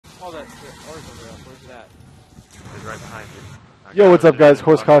Oh, that's Oracle Rail. Where's that? It's right behind you. Yo, what's up, guys?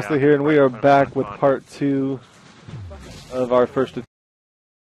 Horse Costa here, and we are back with part 2 of our first attempt.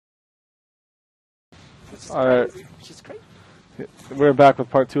 Alright. We're back with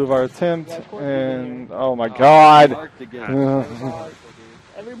part 2 of our attempt, and oh my god!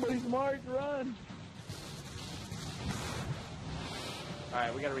 Everybody's marked, run!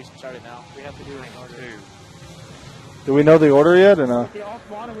 Alright, we gotta restart it now. We have to do it in order. Do we know the order yet, or no?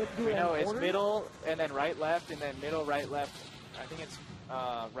 We know it's middle, and then right, left, and then middle, right, left. I think it's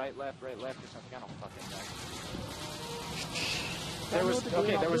right, left, or something. I don't fucking know.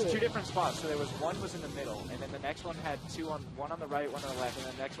 There was two different spots. So there was one was in the middle, and then the next one had one on the right, one on the left, and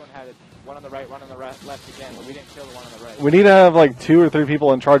the next one had one on the right, one on the left again. But we didn't kill the one on the right. We need to have like 2 or 3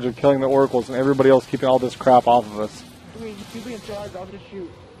 people in charge of killing the oracles, and everybody else keeping all this crap off of us. You be in charge. I'll just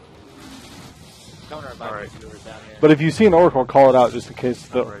shoot. Don't worry about viewers down here. But if you see an oracle, call it out just in case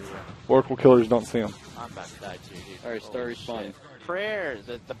the oracle killers don't see them. I'm about to die too, dude. Alright, start respawning. Prayer!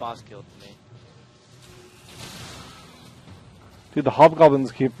 The boss killed me. Dude, the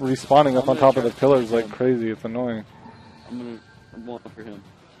hobgoblins keep respawning up on top of the pillars like crazy. It's annoying. I'm going for him.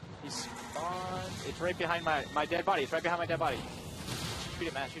 He spawned. It's right behind my dead body. It's right behind my dead body. Shoot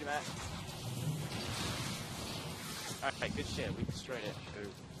it, Matt. Shoot it, Matt. Alright, good shit. We destroyed it.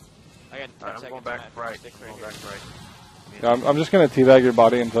 I got 10 seconds. I'm going back right. Yeah, I'm just gonna teabag your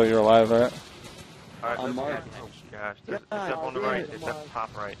body until you're alive, right? Alright, I'm marked. oh gosh, it's up on the right. It's up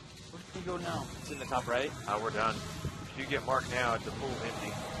top right. Where can we go now? It's in the top right. We're done. If you get marked now, it's a full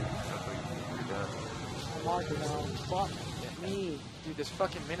empty. We're done. I'm marked now. Fuck me. Dude, this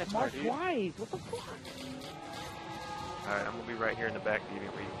fucking Minotaur, Mark dude. twice. What the fuck? Alright, I'm gonna be right here in the back of you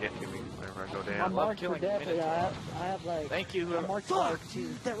where you can get to me whenever I go down. I'm marked for death. Yeah, I have like. Thank you. I'm marked Fuck, for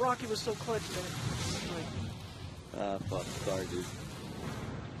dude. That rocket was so clutch. Fuck, sorry, dude.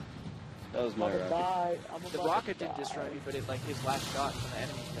 That was my rocket. The rocket didn't destroy me, but it like his last shot from the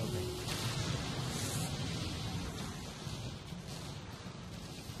enemy killed me.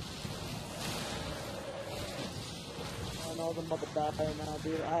 I'm about to die right now,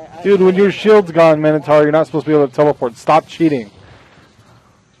 dude. Dude, when your shield's gone, Minotaur, you're not supposed to be able to teleport. Stop cheating.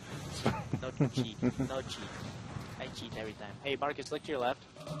 No cheat. No cheat. I cheat every time. Hey, Marcus, look to your left.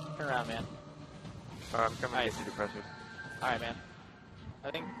 Turn around, man. I'm coming to get you, Depressor. Alright, man.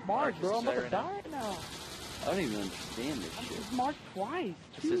 I think Mark, Marcus bro, I'm is about there to die right now. I don't even understand this shit. It's marked twice.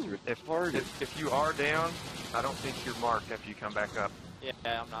 This is retarded. If you are down, I don't think you're marked after you come back up. Yeah,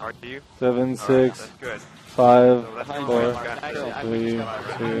 I'm not. Are you? 7, 6, That's good. 5, So that's 4, fine. 3, 2. I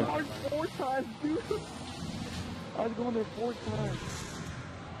marked 4 times, dude. I was going there 4 times.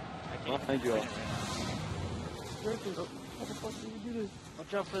 Behind you all. What the fuck did you do this?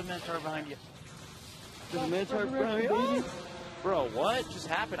 Watch out for the Minotaur behind you. There's a Minotaur behind you. Bro, what just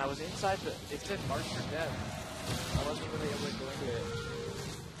happened? I was inside the... It said mark for death. I wasn't really able to go into it.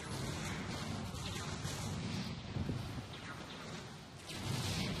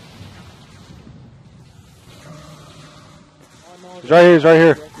 He's right here, he's right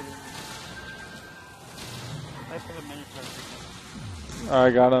here.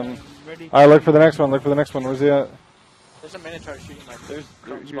 Alright, got him. Alright, look for the next one, Where's he at? There's a Minotaur shooting my Here's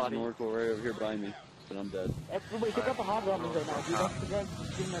an oracle right over here by me, but I'm dead. Everybody, pick up the hobgoblins right now, dude. That's the guy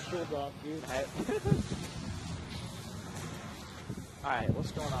getting that shield off, dude. Alright,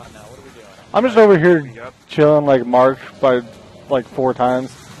 what's going on now? What are we doing? I'm just over here chilling, like, marked by, like, 4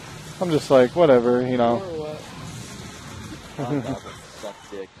 times. I'm just like, whatever, you know. Suck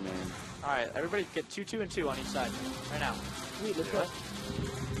dick, man. Alright, everybody get 2, 2, and 2 on each side. Right now. Sweet, let's go.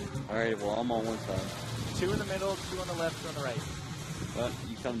 Alright, well, I'm on one side. 2 in the middle, 2 on the left, 2 on the right. Well,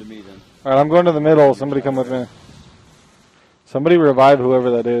 you come to me then. Alright, I'm going to the middle. Somebody come with me. Somebody revive whoever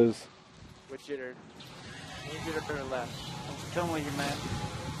that is. Which jitter? Me jitter to the left. Come with you, man.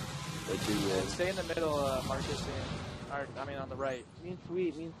 Stay in the middle, Marcus. On the right. Me and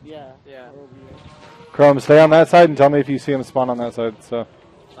Sweet, yeah. Yeah. Chrome, stay on that side and tell me if you see him spawn on that side. So.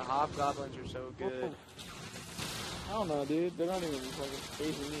 The hobgoblins are so good. I don't know, dude. They're not even fucking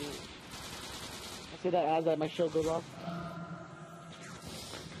facing me. I see that as my shield goes off.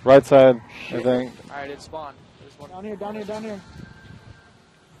 Right side, I think. Alright, it spawned. There's one. Down here.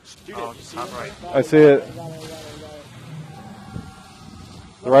 Shoot it. You see it? Right. I see it. Got it.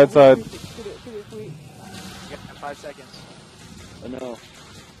 The right side. Shoot it, Sweet. You got 5 seconds. I know.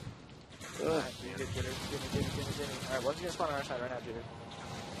 Alright, you get jitter. Gimme. Alright, one's gonna spawn on our side right now, jitter.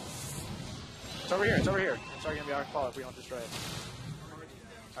 It's over here. It's already gonna be our fault if we don't destroy it.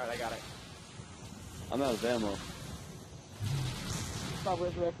 Alright, I got it. I'm out of ammo. Stop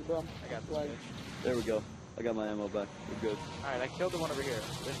resurrected, bro. I got this bitch. There we go. I I got my ammo back. We're good. Alright, I killed the one over here.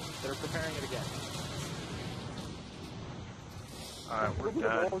 They're preparing it again. Alright, we're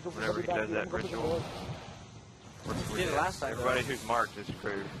done. Whenever he does that ritual, We did it last time. everybody who's marked is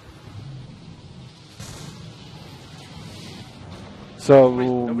screwed. So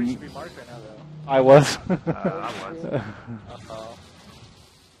Nobody should be marked right now, though. I was. I was. Uh-oh.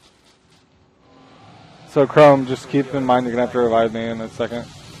 So Chrome, just keep in mind you're gonna have to revive me in a second.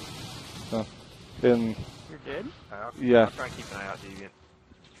 So, You're good? Yeah. I'll try and keep an eye out, Deviant.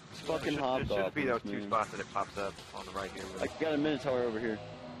 Fucking There should be those hobgoblins, two man. spots that it pops up on the right here. I got a Minotaur over here.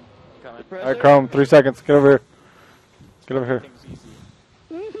 Coming. All right, Chrome, 3 seconds. Get over here. Get over here. Things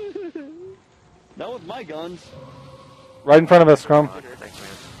easy. Not with my guns. Right in front of us, Chrome. Thanks, man.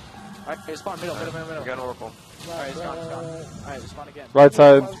 Alright, okay, spawn middle. We got Oracle. Alright, it's gone, it's gone. Alright, spawn again. Right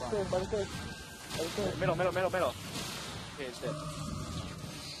side. Middle. Okay, it's dead.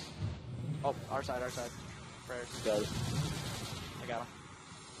 Oh, our side. Prayers. Got it. I got him.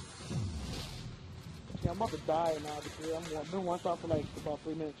 Yeah, I'm about to die now because I've been one stop for like about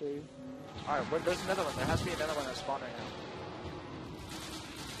 3 minutes already. Alright, there's another one. There has to be another one that's spawned right now.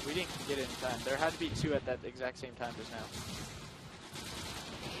 We didn't get it in time. There had to be 2 at that exact same time just now.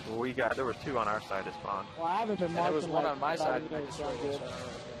 Well, there was 2 on our side that spawned. Well, I haven't been And there marking was one like on my 5 side. And I minutes, destroyed so it. good.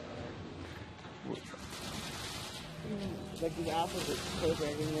 Like these apples are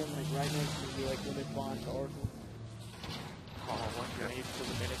perfect, and then like right next to you, like when they spawn to Oracle. Oh, one grenade to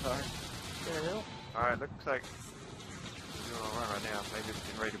the Minotaur. Alright, looks like we're doing alright right now. Maybe it's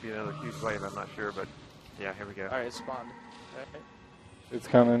getting ready to be another huge wave, I'm not sure, but yeah, here we go. Alright, it spawned. Right. It's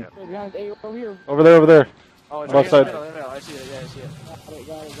coming. Yep. Hey, behind, hey, over here. Over there. Oh, it's Left right side. in the middle. I see it. Yeah, I see it.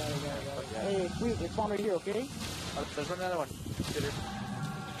 Got it. Hey, sweet, they spawned right here, okay? Oh, there's another one. Jitter.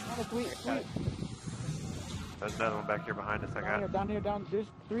 Oh, sweet. There's another one back here behind us. I got. Down here. There's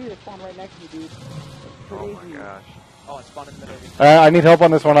 3 that spawned right next to you, dude. Oh Crazy. my gosh. Oh, it spawned in the middle. I need help on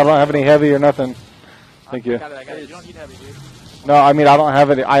this one. I don't have any heavy or nothing. Thank you. I got it. You don't need heavy, dude. No, I mean I don't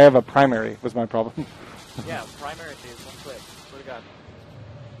have any. I have a primary. Was my problem. Yeah, primary is 1 click. Swear to God.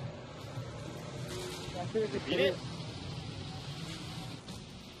 Beat it?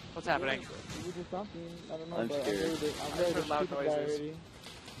 What's happening? We did something. I don't know, I'm but scared. I read heard the loud stupid guy noises. already.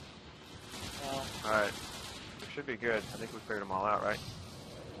 Alright. We should be good. I think we cleared them all out, right?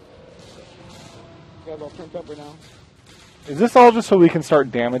 Got a little print pepper now. Is this all just so we can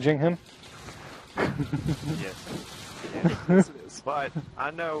start damaging him? Yes. Yes. But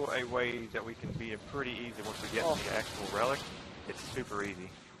I know a way that we can beat it pretty easy once we get to the actual relic. It's super easy.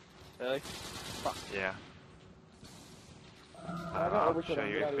 Really? Fuck. Yeah. I got I'll overkill show on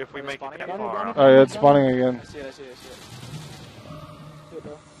you the if we make it spawning that again? far. Oh yeah, it's spawning again. I see it. Here,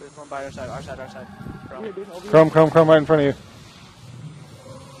 bro. There's one by our side. Our side. From. Here, dude, over here. Chrome, right in front of you.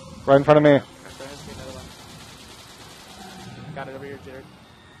 Right in front of me. There has to be another one. Got it over here, Jared.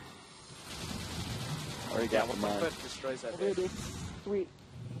 Already Yeah, got one mine. foot destroys that Over here, thing. dude. Sweet.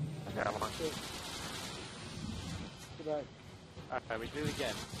 I got one. Get back. Alright, we do it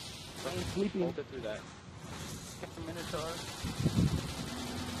again. I'm sleeping. Bolt it through that. Get the Minotaur.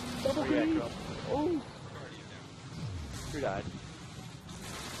 Double Where you at, green. Crow? Oh. Who died?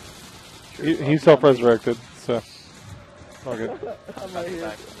 He's self-resurrected, so all good. I'm Back right to here.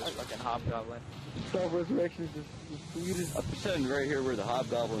 back with this fucking hobgoblin. Self-resurrection is the sweetest. I'm sitting right here where the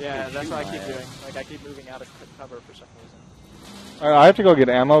hobgoblins. Yeah, can that's shoot what I my keep ass. doing. Like, I keep moving out of cover for some reason. I have to go get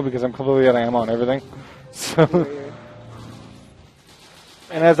ammo because I'm completely out of ammo on everything. So, Right here.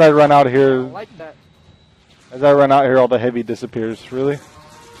 and as I run out I here, don't like that. all the heavy disappears. Really?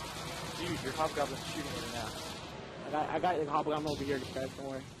 Dude, your hobgoblin's shooting me now. I got the hobgoblin over here, guys. Don't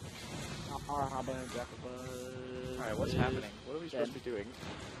worry. Our hobgoblin jack. Alright, what's happening? What are we supposed to be doing?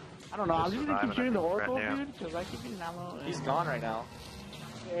 I don't know. I'm just gonna keep shooting the Surviving, I oracle, think, right now. dude, because I keep getting ammo. He's gone right now.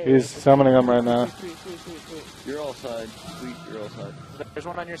 He's summoning them right now. Sweet. You're all side. Sweet, you're all side. There's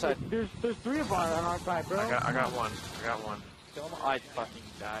one on your side. There's 3 of us on our side, bro. I got one. Kill him. I fucking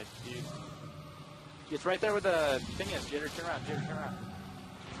died, dude. It's right there where the thing is. Jitter, turn around.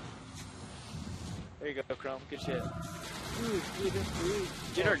 There you go, Chrome. Good shit. Dude, there's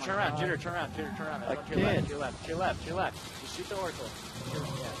 3. Jitter, Oh my turn around. God. Turn around. I To your left. Just shoot the oracle. Yeah.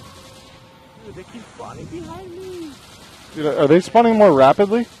 Dude, they keep spawning behind me. Dude, are they spawning more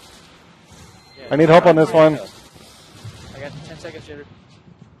rapidly? Yeah. I need help on this one. I got 10 seconds, Jitter.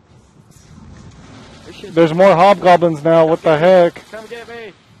 There's more hobgoblins now. What the heck? Come get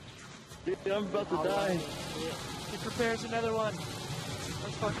me. Dude, I'm about to die. He prepares another one.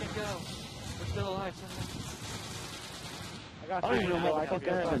 Let's fucking go. We're still alive. I got I don't even know how the I fuck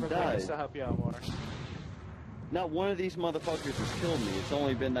I haven't can died. still help you out more. Not one of these motherfuckers has killed me. It's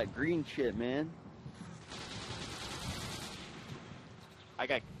only been that green shit, man. I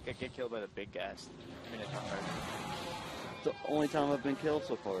got get killed by the big gas. I mean, it's not hard. It's the only time I've been killed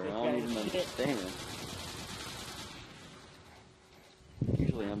so far. I don't even understand.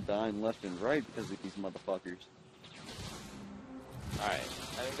 Usually I'm dying left and right because of these motherfuckers. Alright, I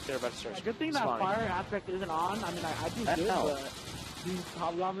think they're about to start Good thing that spawning. fire aspect isn't on. I mean, I do good, Ow. but these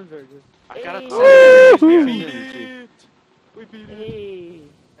hobgoblins are just. I got Hey! it. Woo! We beat it. We beat it. Hey.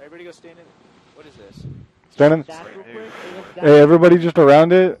 Everybody go stand in. What is this? Standing. Dash real quick. Hey, everybody just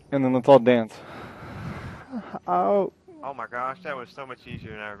around it, and then let's all dance. Oh. Oh my gosh, that was so much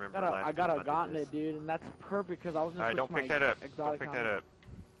easier than I remember last I got time a did gauntlet, this. dude, and that's perfect because I was gonna Alright, switch don't pick my that up. Don't exotic pick that helmet. up.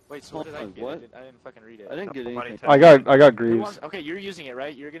 Wait, so what did I get? What? I didn't fucking read it. I didn't get Nobody anything. touched it. I got Who Greaves. wants- okay, you're using it,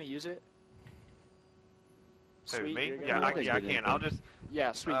 right? You're gonna use it? Who, Sweet, me? you're gonna Yeah, use I, it? yeah, I can. I'll just...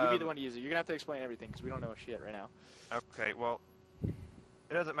 Yeah, sweet. You be the one to use it. You're gonna have to explain everything because we don't know shit right now. Okay, well,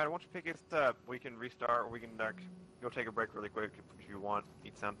 it doesn't matter. Once you pick it up, we can restart, or we can go take a break really quick if you want,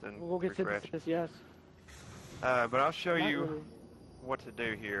 eat something, We'll get refresh. synthesis, yes. But I'll show Not you really. what to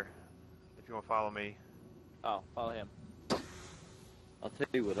do here, if you want to follow me. Oh, follow him. I'll tell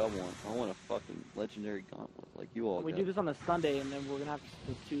you what I want. I want a fucking legendary gauntlet like you all We got. do this on a Sunday, and then we're gonna have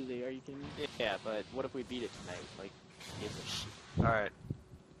to do Tuesday. Are you kidding me? Yeah, but what if we beat it tonight? Like, gives a shit. Alright.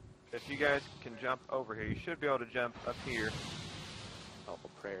 If you guys can jump over here, you should be able to jump up here. Oh,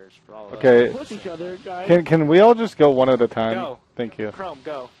 prayers for all of Okay. us. Push each other, guys. Can we all just go one at a time? Go. Thank you. Chrome,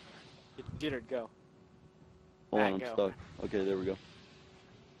 go. Get her, go. Hold on, Matt, I'm go. stuck. Okay, there we go.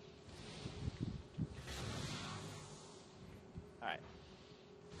 Alright.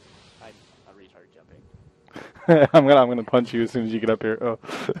 I'm retard jumping. I'm gonna punch you as soon as you get up here. Oh.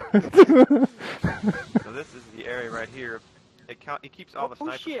 So this is the area right here. It keeps all the Oh,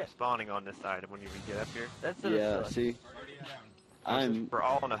 snipers shit. from spawning on this side when you get up here. That's Yeah, see? We're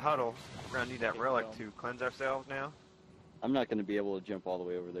all in a huddle. We're gonna need that relic to cleanse ourselves now. I'm not gonna be able to jump all the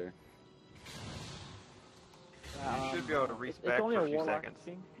way over there. You should be able to reach It's back only for a a few warlock seconds.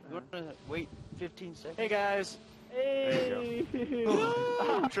 thing. We're gonna wait 15 seconds. Hey guys! Hey!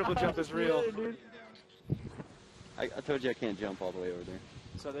 Triple jump is real. Dude. I told you I can't jump all the way over there.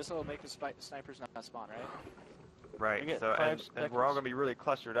 So this will make the snipers not spawn, right? Right. We get So 5 and we're all gonna be really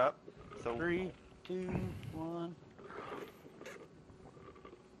clustered up. So 3, 2, 1.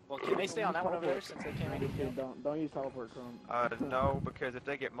 Well, can they stay on that one over there since they can't make it kill? Don't use teleport from. no, because if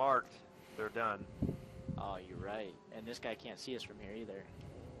they get marked, they're done. Oh, you're right. And this guy can't see us from here either.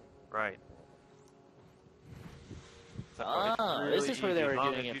 Right. So Oh, it's really this is where they easy, were as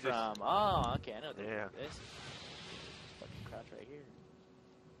long doing as it you from. just- Oh, okay, I know they Yeah. did this. Fucking crouch right here.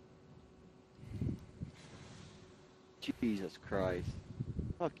 Jesus Christ.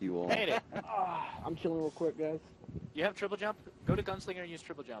 Fuck you all. Made it. I'm chilling real quick, guys. You have triple jump? Go to Gunslinger and use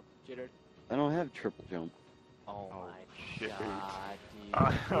triple jump, Jitter. I don't have triple jump. Oh, Oh, my shit.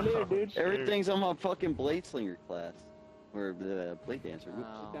 god, dude. Later, dude. Everything's on my fucking Blade Slinger class. Or the Blade Dancer. Oops.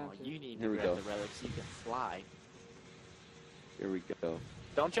 Oh, you need to Here we grab go. the relic so you can fly. Here we go.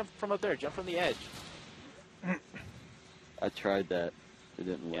 Don't jump from up there, jump from the edge. I tried that. It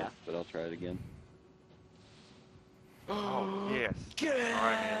didn't work, Yeah. but I'll try it again. Oh, yes.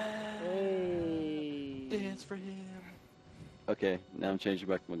 Alright, man. Hey. Dance for him. Okay, now I'm changing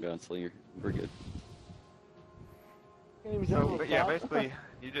back to my Gunslinger. We're good. Can't even So, jump but on yeah, top. basically,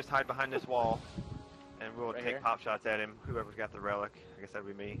 you just hide behind this wall, and we'll Right take here? pop shots at him. Whoever's got the relic, I guess that'd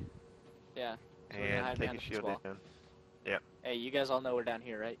be me, Yeah. So we're gonna hide and take behind his this shield wall. down. Hey, you guys all know we're down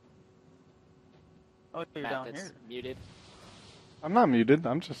here, right? Oh, you're Matt, that's muted. I'm not muted.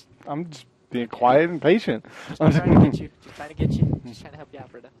 I'm just being quiet and patient. Just trying to get you. Just trying to get you. Just trying to help you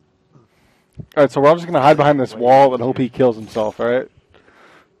out, Britta. All right, so we're all just gonna hide behind this wall and hope he kills himself. All right. You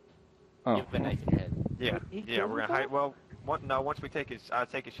Oh. have a knife in your head. Yeah, He yeah, killed we're gonna hide. Well, once we take his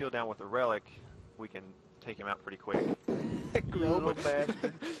shield down with the relic, we can take him out pretty quick. Little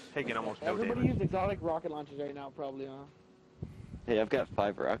bastard. Taking almost no Everybody damage. use exotic rocket launchers right now, probably, huh? Hey, I've got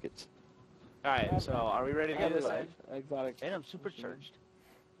 5 rockets. Alright, so are we ready to do this then? Exotic. And I'm supercharged.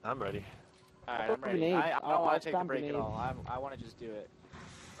 I'm ready. Alright, I'll I'm put ready. grenades. I I'll don't want to take a spam break at grenades. all. I want to just do it.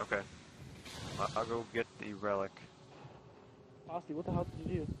 Okay. I'll go get the relic. Aussie, what the hell did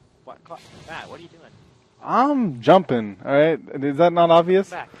you do? What? Matt, what are you doing? I'm jumping. All right. Is that not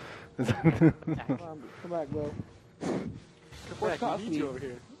obvious? Come back. Come back, bro. Come Where's back. We need Cosby? you over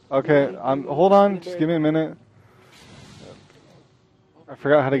here. Okay. Hold on. Just give me a minute. I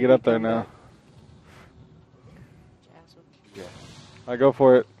forgot how to get up there now. I go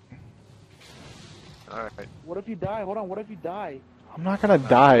for it. Alright. What if you die? Hold on, what if you die? I'm not gonna We'll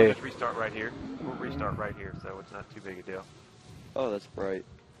die. just restart right here. We'll restart right here, so it's not too big a deal. Oh, that's bright.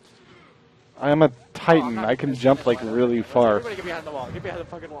 I am a Titan. I can jump like really far. Everybody get behind the wall. Get behind the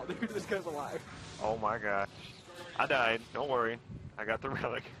fucking wall. Dude, this guy's alive. Oh my gosh. I died. Don't worry. I got the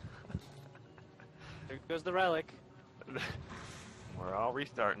relic. There goes the relic. We're all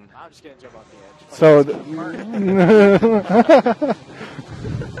restarting. I'm just gonna jump off the edge. So.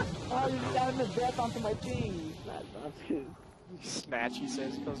 Oh, you got the death onto my thing. I'm just kidding. Snatch, he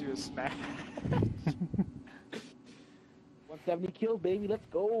says. He calls you a snatch. 170 kills, baby. Let's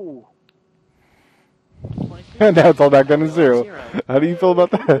go. And now it's all back down to 0. How do you feel about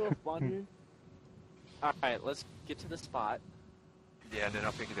that? Alright, let's get to the spot. Yeah, and then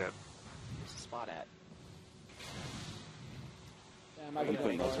I'll pick it up. Where's the spot at? Damn, I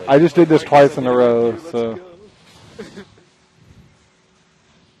can go. I just did this twice in a row, so.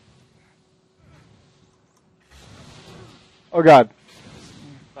 Oh God.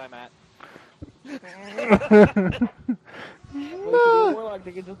 Bye, Matt. No. Warlock,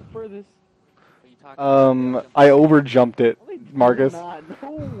 they get just the furthest. What are you talking about? I overjumped it, Marcus. No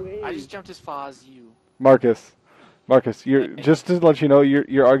way. I just jumped as far as you. Marcus, you're just to let you know,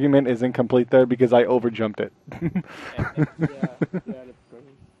 your argument is incomplete there because I overjumped it. Yeah, that's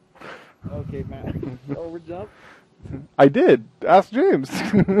perfect. Okay, Matt. Overjump. I did. Ask James. Yeah,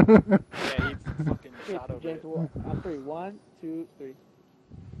 he fucking shot over James, it. I'm 3. 1, 2, 3.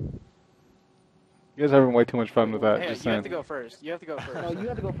 You guys are having way too much fun with that. Hey, Just you have saying. to go first. You have to go first. No, you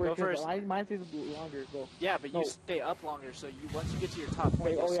have to go first. Go first. Mine stays longer. Go. Yeah, but No. you stay up longer, so you once you get to your top point,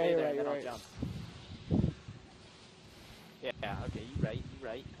 Wait, you'll oh, yeah, stay you're there, right, and then you're I'll right. jump. Yeah, okay, you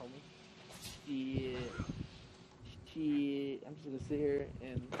right, homie. Shit. I'm just gonna sit here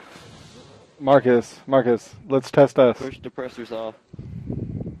and. Marcus, let's test us. Push the pressers off.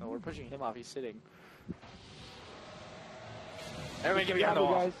 No, we're pushing him off. He's sitting. Everybody get behind the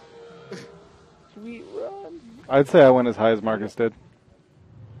wall. Guys. Sweet run. I'd say I went as high as Marcus did.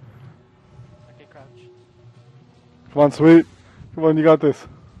 Okay, crouch. Come on, sweet. Come on, you got this.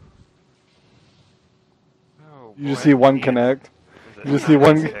 Oh, You just boy, see one yeah. connect. There's You just a see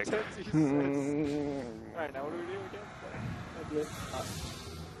one. tick. Alright, now what do we do again?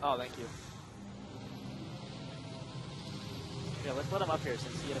 Oh, thank you. Yeah, let's let him up here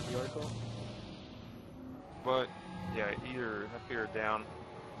since he had the oracle. But, yeah, either up here or down.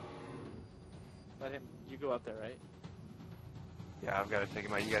 Let him. You go up there, right? Yeah, I've got to take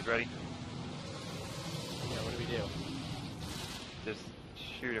him out. You guys ready? Yeah. What do we do? Just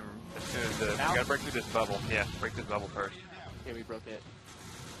shoot him as soon as the... Now? You got to break through this bubble. Yeah, break this bubble first. Okay, we broke it.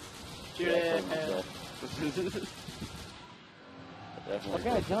 Shoot it. Definitely.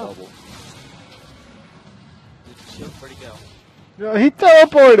 Okay, jump. double. Shield, where'd he go? No, he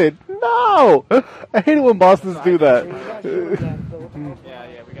teleported. No, I hate it when bosses do that.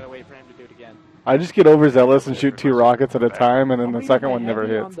 Yeah, we gotta wait for him to do it again. I just get overzealous and shoot 2 rockets at a time, and then the second one never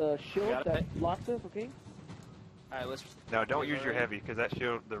hits. On the shield Got that it. locks us, okay? Alright, let's. No, don't use your heavy, because that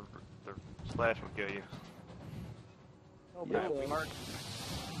shield, the slash will kill you. Oh, Yeah, but, we mark.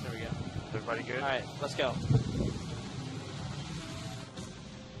 There we go. Is everybody good? Alright, let's go.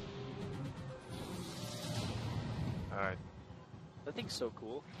 Alright. That thing's so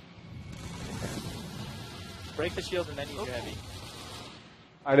cool. Break the shield and then use your heavy.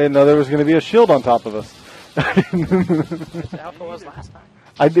 I didn't know there was going to be a shield on top of us. That's how it was last time.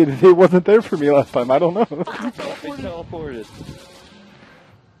 I did. It wasn't there for me last time. I don't know. They teleported.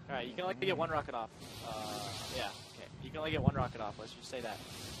 Alright, you can only get 1 rocket off. Yeah, okay. You can only get 1 rocket off, let's just say that.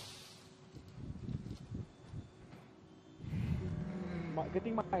 good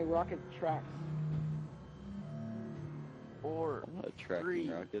thing my rocket tracks. 4, I'm not a tracking 3,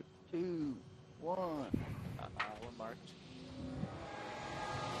 rocket. 2, 1. 1 marked.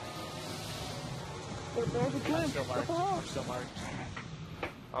 There's a I'm gun. still marked. I'm still marked.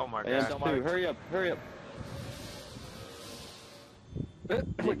 Oh my And god. two, hurry up.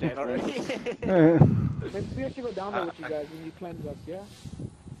 We're dead already. Maybe we have to go down there with you guys when you cleanse us, yeah?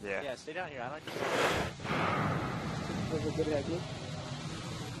 Yeah. Yeah, stay down here. I like this. There's a good idea.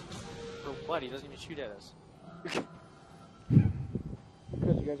 For what? He doesn't even shoot at us.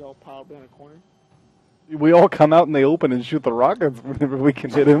 Because you guys are all piled behind a corner. We all come out in the open and shoot the rockets whenever we can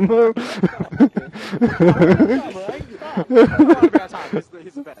hit him. Stop, right? Stop.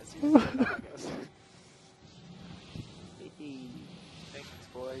 He's the best. He's the best, I guess. Thanks,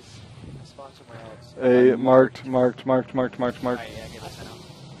 boys. Spawn somewhere else. Hey, marked. Alright, yeah, get us out.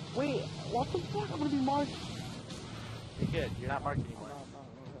 Wait, what the fuck? I'm gonna be marked. You're good. You're not marked anymore.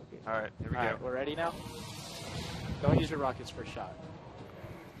 Okay. Alright, here we Alright, go. we're ready now? Don't use your rockets for a shot.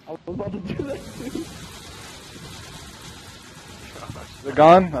 I was about to do that too. They're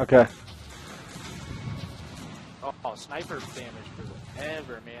gone? Okay. Oh, sniper damage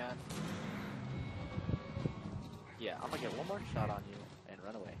forever, man. Yeah, I'm gonna get one more shot on you and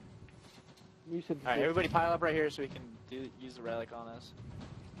run away. You said. Alright, everybody pile up right here so we can use the relic on us.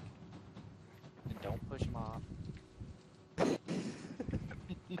 And don't push him off.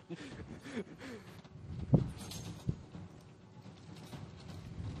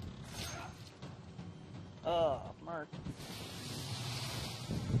 Mark.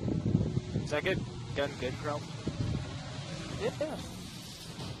 Is that good? Gun good, Chrome? Yeah.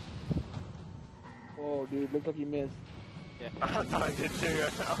 Whoa, dude, looks like you missed. Yeah. I thought I did too.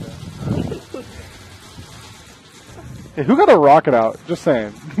 Hey, who got a rocket out? Just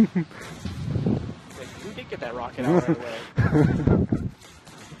saying. Like, who did get that rocket out right away?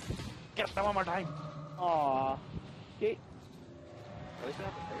 Get that one more time. Aw. Okay. At least we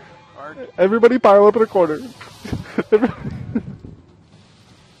have a third. Everybody pile up in a corner.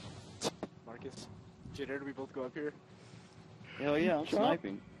 Marcus, Jitter, do we both go up here? Hell yeah, I'm Jump.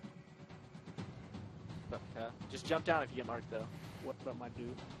 sniping. Just jump down if you get marked, though. What about my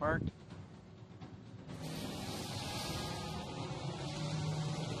dude? Marked.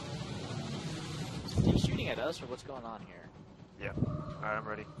 Is he shooting at us, or what's going on here? Yeah. Alright, I'm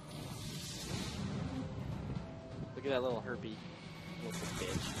ready. Look at that little herpy. Little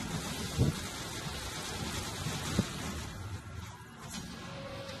bitch.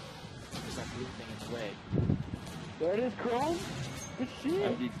 There's that blue thing in the way. There it is, Chrome. Good shit.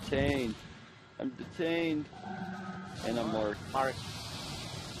 I'm detained. I'm detained. And I'm marked. Mark,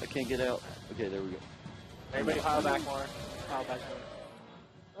 I can't get out. Okay, there we go. everybody pile back more. Pile back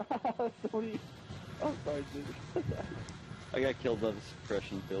more. Sorry. I'm sorry, dude. I got killed by the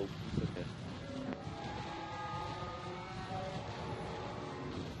suppression build. It's okay.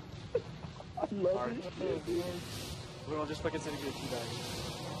 I love Mark. this shit, dude. We're all just fucking sitting here back.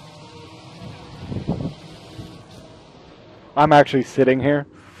 I'm actually sitting here.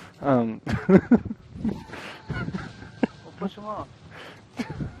 We'll push him off.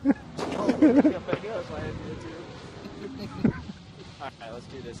 Alright, let's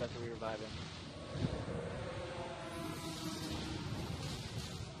do this after we revive him.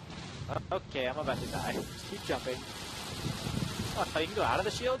 Okay, I'm about to die. Just keep jumping. Oh, you can go out of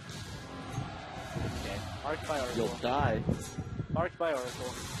the shield? Okay, marked by You'll Oracle. die. Marked by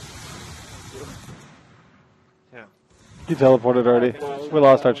Oracle. Yeah. You teleported already. We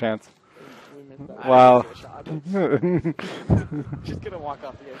lost our chance. We missed that. Wow. I didn't give it a shot. Just gonna walk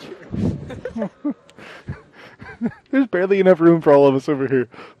off the edge here. There's barely enough room for all of us over here.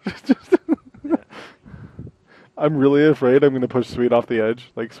 I'm really afraid I'm going to push Sweet off the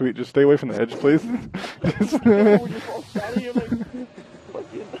edge. Like, Sweet, just stay away from the edge, please. We're just all standing here like, fucking,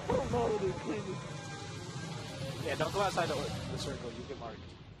 I don't know what this is. Yeah, don't go outside the circle. You get marked.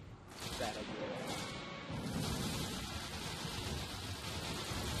 Bad idea.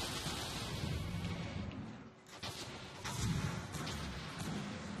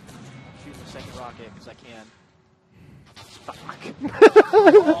 I'm shooting the second rocket because I can. Fuck.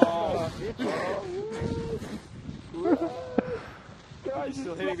 He's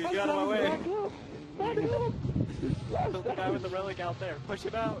still hitting me. Get out of my way. Put the guy with the relic out there. Push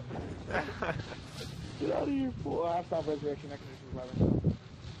him out. Get out of here, fool. I have stop resurrection. I can just revive him.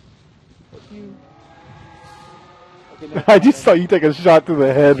 Fuck you. Okay, now I just saw you take a shot to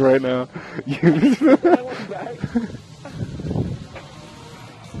the head right now. I went back.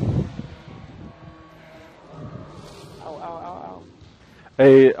 Ow, ow, ow, ow.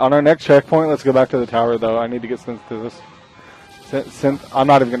 Hey, on our next checkpoint, let's go back to the tower, though. I need to get Synth to this. Synth, I'm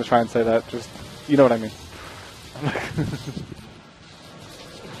not even going to try and say that. Just, you know what I mean.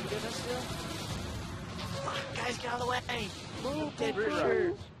 Guys, get out of the way! Move, dead for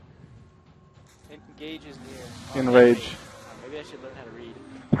sure. Engage is near. Enrage. Maybe I should learn how to read.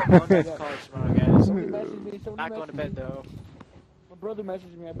 I'm going back to college tomorrow, guys. Somebody messaged me. Not going to bed, though. My brother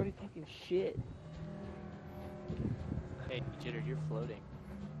messaged me. I bet he's talking shit. Hey, Jitter, you're floating.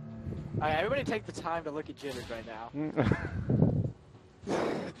 Alright, everybody take the time to look at Jitters right now.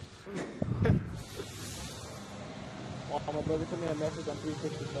 Well, my brother sent me a message on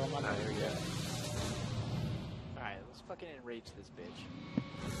 360, so I'm not Ah, there yet. Alright, let's fucking enrage this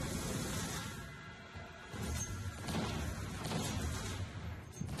bitch.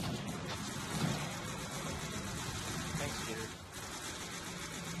 Thanks, Jitter.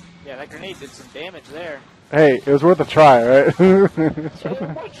 Yeah, that grenade did some damage there. Hey, it was worth a try, right? Dude,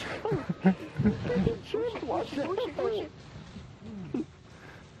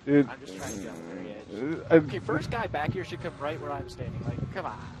 I'm just trying to get on the very edge. I- Okay, first guy back here should come right where I'm standing. Like, come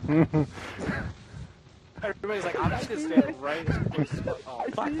on. Everybody's like, I'm just gonna stand right as close as possible. Oh,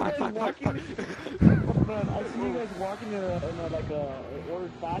 fuck. Man, I see you guys walking in a like a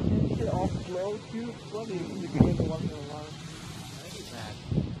ordered fashion, shit, all slow too. Funny, you guys are walking along. I think he's mad.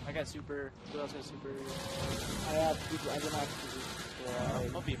 I got super. Who else has super? I have super. I don't have super. So,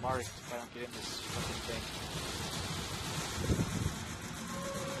 I'll be marked if I don't get in this fucking thing.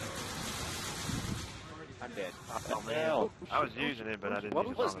 I'm dead. Oh man, I was using it, but I didn't. What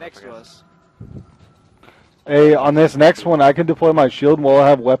use it was long next to enough, I us? Hey, on this next one, I can deploy my shield while I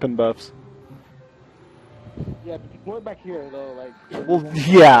have weapon buffs. yeah, but deploy back here though, like. Well,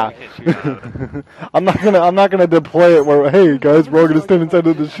 yeah. I'm not gonna deploy it where, hey guys, we're all gonna stand inside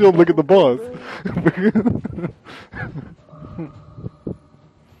of the shield. Look at the boss.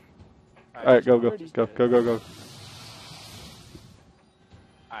 All right, go. Alright,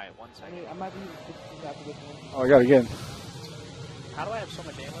 1 I second. mean, I might be using 16 after this one. Oh, I got it again. How do I have so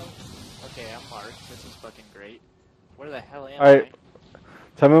much ammo? Okay, I'm marked. This is fucking great. Where the hell am Alright.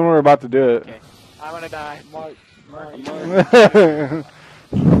 Tell me when we're about to do I? it. Okay. I'm gonna die. Mark.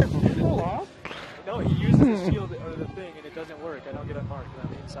 Hold off. No, he uses the shield or the thing and it doesn't work. I don't get unmarked when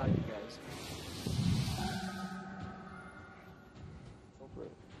I'm inside you guys. Go for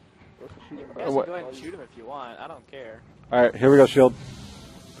it. Go for shooting. You guys What? can go ahead and shoot him if you want. I don't care. Alright, here we go, shield.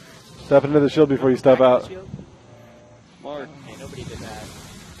 Step into the shield before you step Back in out. the shield? Mark. Okay, nobody did that.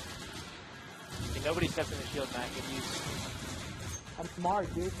 Okay, nobody stepped in the shield, Matt. Good use. I'm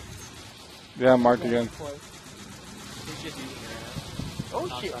marked, dude. Yeah, I'm marked again. He's just using your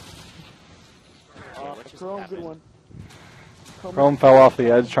ammo. Oh shit. What just Chrome, good happened? one. Chrome fell off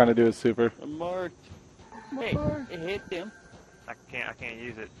the edge trying to do his super. I'm marked. Hey, it hit him. I can't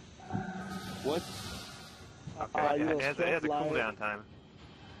use it. What? Okay, you it little has a stress liar. cooldown time.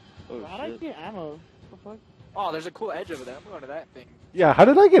 Oh How did I shit. get ammo? What the fuck? Oh, there's a cool edge over there. I'm going to that thing. Yeah, how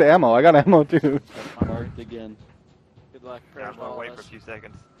did I get ammo? I got ammo too. I'm marked again. Good luck. Yeah, I'm Prayers gonna all wait of for a us. few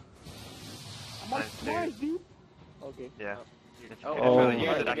seconds. I'm on Nice, Mars, dude. Okay. Yeah. You're- If Oh, you really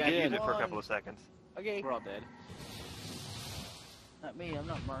oh. use it, I can again. use it for a couple of seconds. Okay. We're all dead. Not me, I'm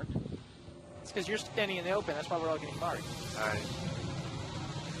not marked. It's because you're standing in the open. That's why we're all getting marked. Alright.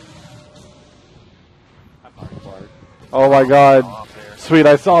 I'm marked. Oh my god. Off there. Sweet,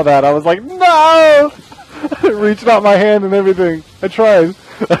 I saw that. I was like, no! Reached out my hand and everything. I tried.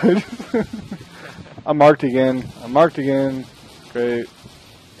 I'm marked again. Great.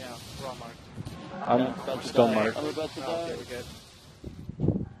 Yeah, we're all marked. I'm about to still die. marked. I'm about to Oh, die. okay, we're good.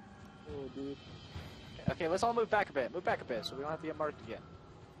 Oh, dude. Okay, let's all move back a bit. Move back a bit so we don't have to get marked again.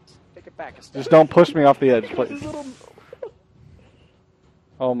 Take it back a step. Just don't push me off the edge, This please. little...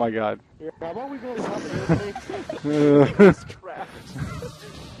 Oh my god. Here, how about we go to the top of this Jesus Christ.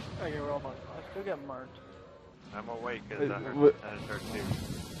 Okay, we're all marked. I still got marked. I'm gonna wait because I heard What- too.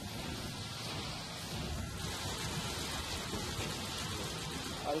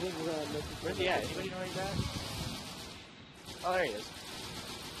 I think we're gonna miss this. Where's he at? Anybody know where he's at? Oh, there he is.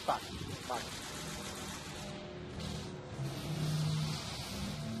 Fuck. Fuck.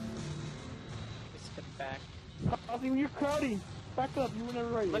 Step back. Ozzy, when you're crowding, back up. You were never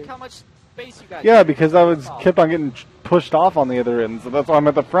right Look here. how much space you got. Yeah, here. because I was kept on getting pushed off on the other end, so that's why I'm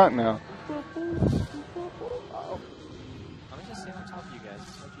at the front now. Oh. Let me just stay on top of you guys.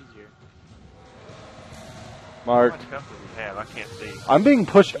 It's much easier. How Marked. much compass do we have? I can't see. I'm being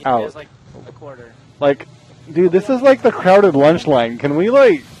pushed He out. has like a quarter. Like, dude, this is like the crowded lunch line. Can we,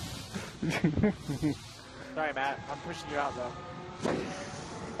 like... Sorry, Matt. I'm pushing you out, though.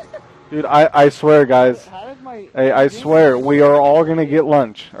 Dude, I swear, guys. How did my... Hey, I swear, we are all gonna get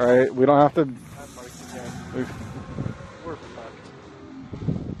lunch, alright? We don't have to... I'm marked again. We're fucked.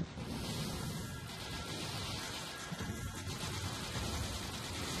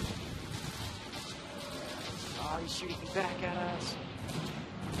 Oh, he's shooting back at us.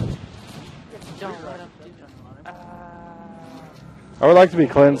 Don't let him do it. I would like to be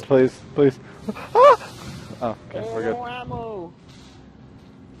cleansed, please. Please. Ah! Oh, okay, we're good. More ammo.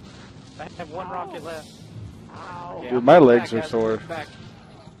 I have one rocket left. Okay, Dude, I'm my moving legs back, are guys. sore. I'm moving back.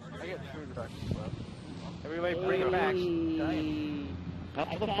 I get food rockets left. Everybody bring it back. Dying. How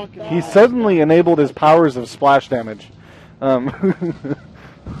the fuck is He suddenly enabled his powers of splash damage. He's enraged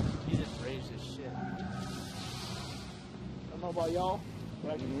as shit. I don't know about y'all.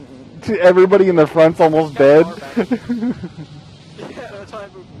 But I can... Everybody in the front's almost dead. Yeah, that's why I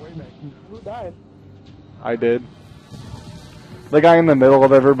moved way back. Who died? I did. The guy in the middle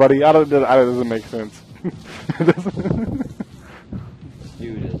of everybody. I don't. That doesn't make sense. It doesn't- This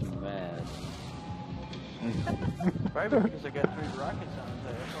dude is mad. Probably because I got 3 rockets on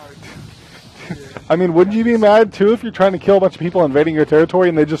there. I mean, wouldn't you be mad too if you're trying to kill a bunch of people invading your territory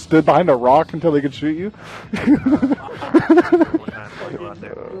and they just stood behind a rock until they could shoot you? One time. go out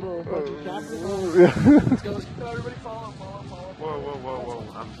there. Little fucking chapter. Let's go, everybody follow. Whoa.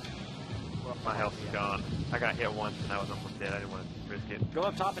 My health is gone. I got hit once and I was almost dead. I didn't want to risk it. Go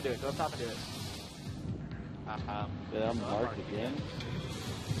up top and do it. Yeah, I'm marked again.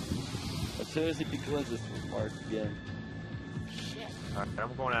 As soon as he cleanses, I'm marked again. Alright,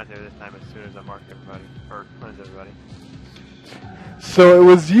 I'm going out there this time as soon as I mark everybody. Or cleanse everybody. So it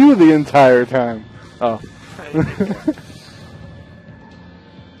was you the entire time. Oh.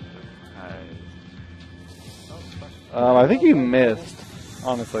 I think you missed,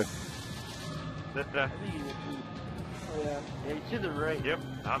 honestly. I think he did too. Oh, yeah. Yeah, he's to the right. Yep,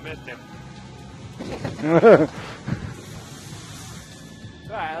 I missed him.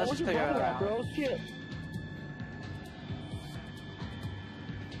 Alright, let's What's just your take ball another at, round. bro? Shit.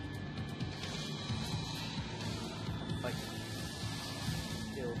 Like,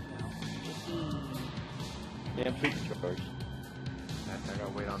 kills now. Damn feet charge. I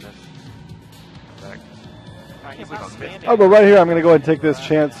gotta wait on this. Come back. Alright, he's Like not a standing. Oh, but right here, I'm going to go ahead and take this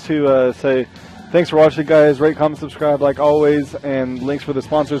chance to say thanks for watching, guys. Rate, comment, subscribe like always, and links for the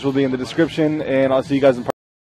sponsors will be in the description, and I'll see you guys in